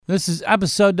This is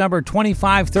episode number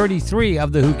 2533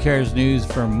 of the Who Cares News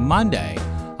for Monday,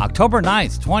 October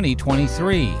 9th,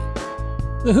 2023.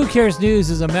 The Who Cares News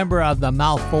is a member of the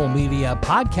Mouthful Media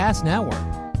Podcast Network.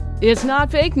 It's not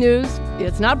fake news.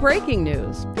 It's not breaking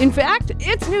news. In fact,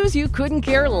 it's news you couldn't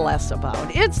care less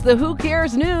about. It's the Who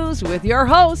Cares News with your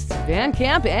hosts, Van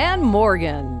Camp and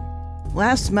Morgan.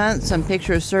 Last month, some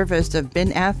pictures surfaced of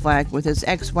Ben Affleck with his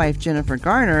ex-wife Jennifer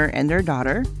Garner and their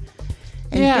daughter.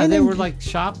 And yeah, Ben they and... were like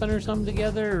shopping or something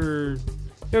together, or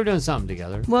they were doing something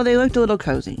together. Well, they looked a little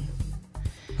cozy.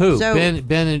 Who? So, Ben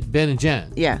and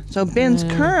Jen. Yeah. So Ben's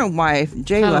current wife,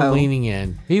 J-Lo. Kind of leaning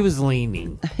in. He was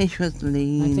leaning. He was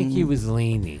leaning. I think he was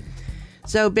leaning.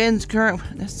 So Ben's current...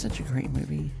 That's such a great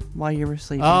movie. While you were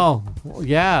sleeping. Oh,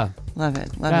 yeah. Love it.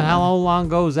 Love God, it. how long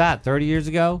ago was that? 30 years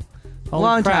ago? Holy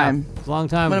Long crap. time. It's a long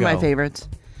time One ago. of my favorites.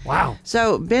 Wow.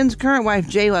 So Ben's current wife,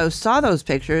 J-Lo, saw those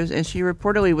pictures, and she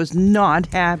reportedly was not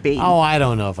happy. Oh, I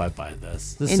don't know if I buy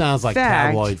this. This sounds like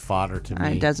tabloid fodder to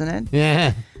me. Doesn't it?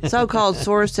 Yeah. So-called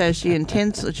source says she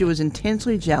was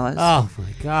intensely jealous. Oh,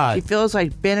 my God. She feels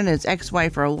like Ben and his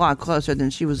ex-wife are a lot closer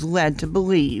than she was led to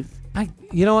believe.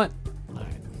 You know what? All right.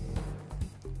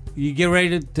 You get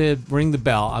ready to ring the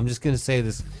bell. I'm just going to say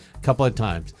this a couple of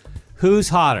times. Who's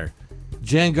hotter,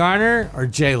 Jen Garner or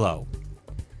J-Lo?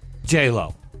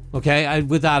 J-Lo. Okay?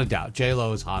 Without a doubt.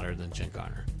 J-Lo is hotter than Jen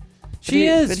Garner. She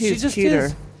is. But She who's just cuter?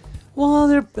 is.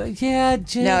 Well, yeah,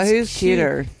 Jen's Now, who's cute.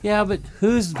 cuter? Yeah, but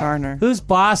who's Garner. Who's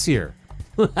bossier?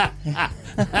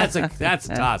 That's a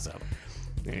toss-up.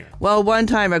 Yeah. Well, one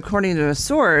time, according to a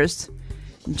source,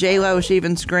 J-Lo, she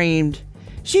even screamed,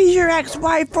 "She's your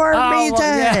ex-wife for a reason."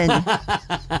 Well,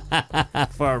 yeah.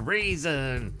 For a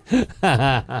reason.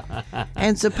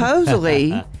 And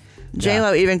supposedly,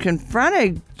 J-Lo even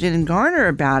confronted Jen Garner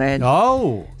about it.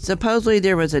 Oh. Supposedly,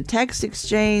 there was a text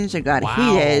exchange that got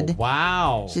heated.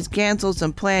 Wow. She's canceled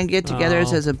some planned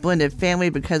get-togethers as a blended family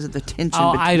because of the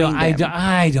tension between them.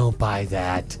 I don't buy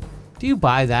that. Do you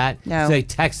buy that? No. They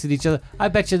texted each other. I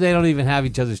bet you they don't even have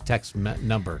each other's text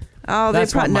number. Oh,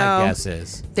 that's what my no. guess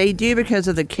is. They do because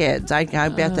of the kids. I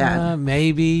bet that.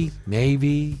 Maybe.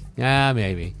 Yeah,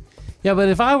 maybe. Yeah, but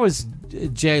if I was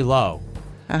J-Lo,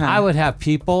 I would have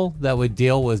people that would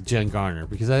deal with Jen Garner,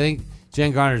 because I think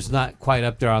Jen Garner's not quite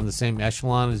up there on the same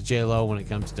echelon as J-Lo when it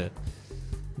comes to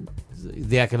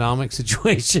the economic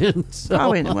situation. So,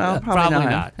 probably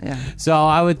not. Yeah. So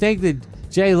I would think that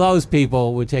J-Lo's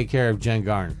people would take care of Jen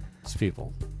Garner's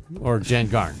people, or Jen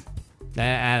Garner.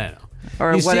 I don't know.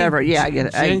 Or whatever. I get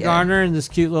it. Jen Garner in this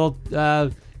cute little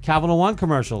Capital One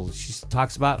commercial. She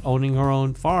talks about owning her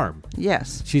own farm.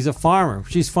 Yes. She's a farmer.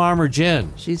 She's Farmer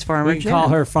Jen. She's Farmer Jen. We can call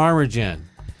her Farmer Jen.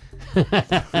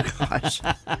 Gosh.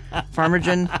 Farmer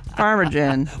Jen.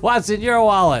 What's in your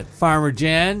wallet, Farmer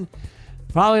Jen?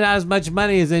 Probably not as much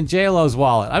money as in J-Lo's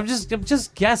wallet. I'm just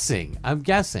guessing.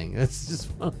 It's just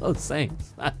one of those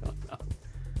things. I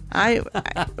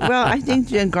don't know. I think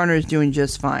Jen Garner is doing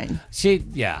just fine.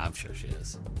 I'm sure she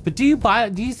is. But do you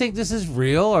think this is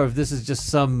real, or if this is just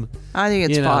some... I think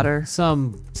it's fodder.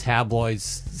 Some tabloids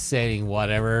saying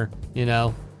whatever,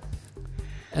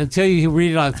 until you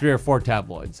read it on 3 or 4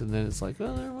 tabloids, and then it's like,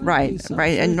 well, right.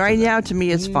 And right now, to me,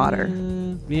 it's fodder.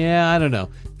 Yeah, I don't know.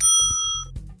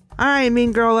 All right,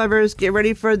 Mean Girl lovers, get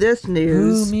ready for this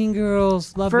news. Ooh, Mean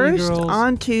Girls. Love Mean Girls. First,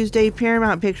 on Tuesday,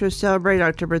 Paramount Pictures celebrated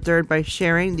October 3rd by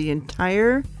sharing the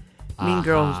entire Mean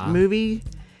Girls movie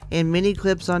and mini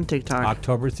clips on TikTok.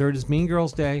 October 3rd is Mean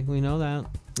Girls Day. We know that.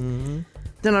 Mm-hmm.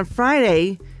 Then on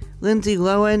Friday, Lindsay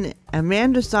Lohan,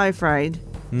 Amanda Seyfried.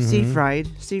 Yeah. That's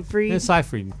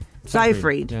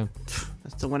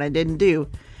the one I didn't do.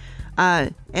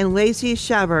 And Lacey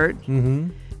Chabert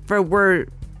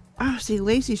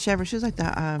Lacey Chabert, she's like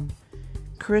the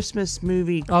Christmas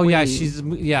movie queen. Oh yeah,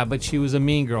 but she was a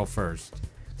mean girl first.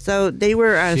 So they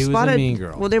were she spotted. Was a mean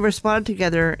girl. Well, they were spotted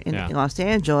together in Los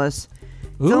Angeles,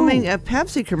 filming a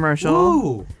Pepsi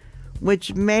commercial,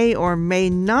 which may or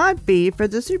may not be for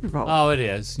the Super Bowl. Oh, it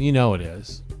is. You know it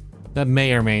is. That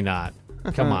may or may not.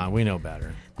 Come on, we know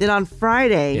better. Then on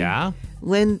Friday,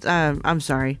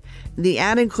 the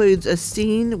ad includes a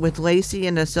scene with Lacey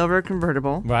in a silver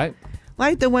convertible, right?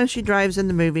 Like the one she drives in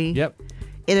the movie. Yep.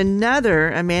 In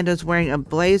another, Amanda's wearing a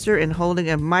blazer and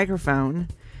holding a microphone,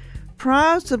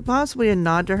 possibly a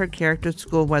nod to her character's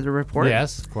school weather report.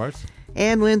 Yes, of course.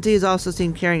 And Lindsay is also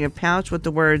seen carrying a pouch with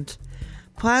the words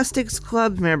 "Plastics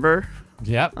Club member"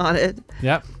 on it.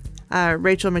 Yep.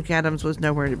 Rachel McAdams was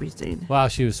nowhere to be seen. Well,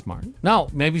 she was smart. No,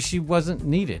 maybe she wasn't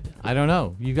needed. I don't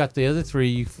know. You got the other 3,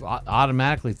 you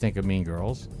automatically think of Mean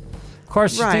Girls. Of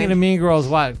course, you're thinking of Mean Girls,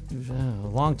 a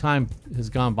long time has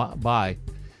gone by.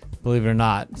 believe it or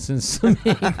not, since Mean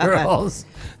Girls.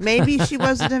 Maybe she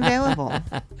wasn't available.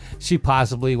 She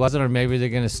possibly wasn't, or maybe they're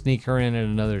going to sneak her in at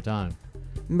another time.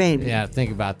 Maybe. Yeah,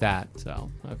 think about that. So,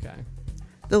 okay.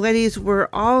 The ladies were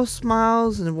all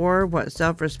smiles and wore what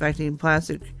self-respecting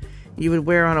plastic you would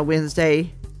wear on a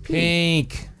Wednesday.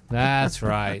 Pink. That's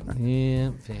right.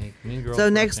 Yeah, pink. Mean Girls. So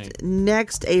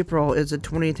next April is the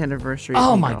 20th anniversary.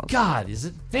 Oh of Mean my Girls. God! Has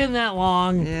it been that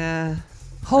long? Yeah.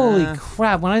 Holy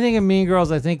crap! When I think of Mean Girls,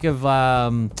 I think of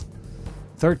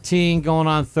 13 going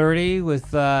on 30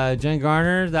 with Jen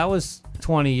Garner. That was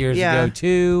 20 years ago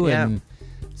too, and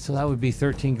so that would be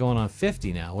 13 going on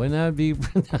 50 now. Wouldn't that be?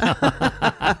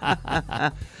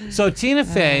 So Tina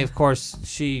Fey, of course,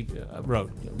 she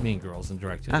wrote Mean Girls and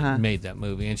directed it and made that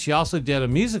movie, and she also did a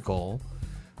musical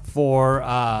for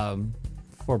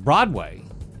Broadway,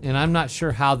 and I'm not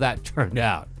sure how that turned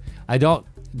out. It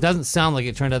doesn't sound like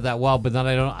it turned out that well, but then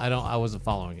I wasn't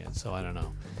following it, so I don't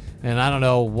know, and I don't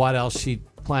know what else she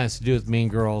plans to do with Mean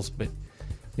Girls, but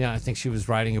I think she was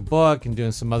writing a book and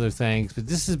doing some other things, but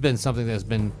this has been something that's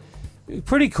been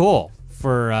pretty cool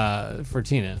for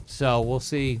Tina. So we'll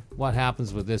see what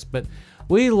happens with this. But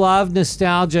we love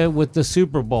nostalgia with the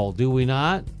Super Bowl, do we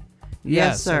not?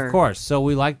 Yes, sir. Of course. So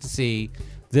we like to see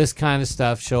this kind of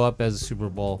stuff show up as a Super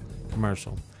Bowl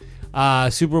commercial.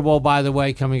 Super Bowl, by the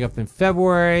way, coming up in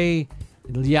February.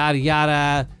 Yada,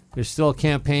 yada. There's still a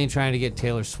campaign trying to get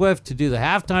Taylor Swift to do the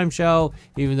halftime show,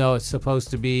 even though it's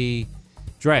supposed to be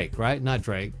Drake, right? Not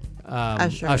Drake.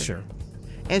 Usher.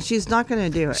 And she's not going to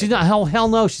do it. She's not. Hell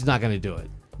no, she's not going to do it.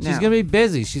 She's going to be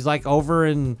busy. She's like over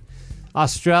in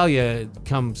Australia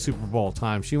come Super Bowl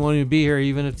time. She won't even be here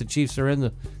even if the Chiefs are in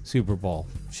the Super Bowl.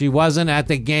 She wasn't at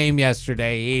the game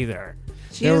yesterday either.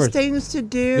 She has things to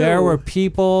do. There were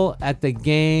people at the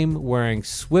game wearing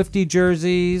Swiftie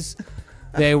jerseys.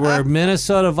 They were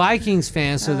Minnesota Vikings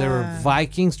fans, so there were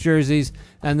Vikings jerseys.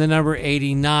 And the number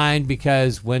 89,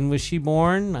 because when was she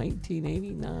born?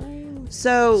 1989?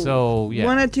 So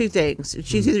one of two things.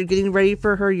 She's either getting ready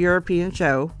for her European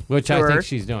show. Which I think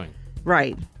she's doing.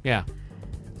 Right. Yeah.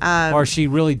 Or she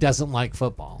really doesn't like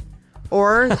football.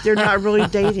 Or they're not really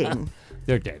dating.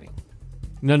 They're dating.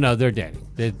 No, they're dating.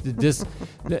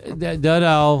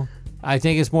 No. I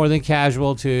think it's more than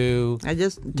casual too. I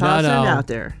just tossed it out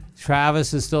there.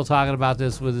 Travis is still talking about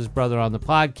this with his brother on the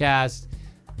podcast.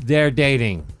 They're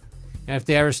dating. And if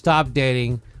they ever stop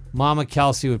dating, Mama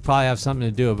Kelsey would probably have something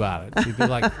to do about it. She'd be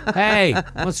like, hey,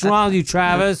 what's wrong with you,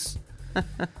 Travis?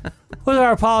 With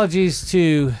our apologies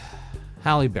to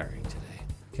Halle Berry today,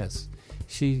 because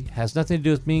she has nothing to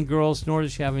do with Mean Girls, nor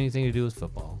does she have anything to do with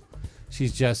football.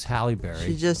 She's just Halle Berry.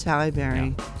 She's just Halle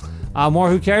Berry. Yeah. More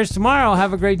Who Cares tomorrow.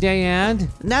 Have a great day, and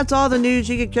that's all the news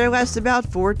you could care less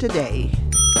about for today.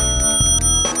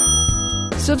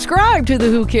 Subscribe to the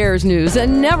Who Cares News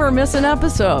and never miss an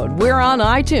episode. We're on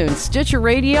iTunes, Stitcher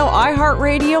Radio,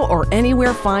 iHeartRadio, or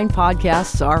anywhere fine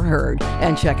podcasts are heard.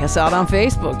 And check us out on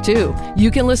Facebook, too. You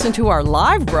can listen to our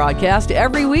live broadcast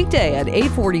every weekday at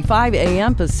 8:45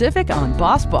 a.m. Pacific on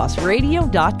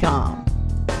BossBossRadio.com.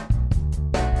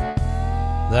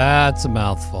 That's a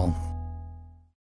mouthful.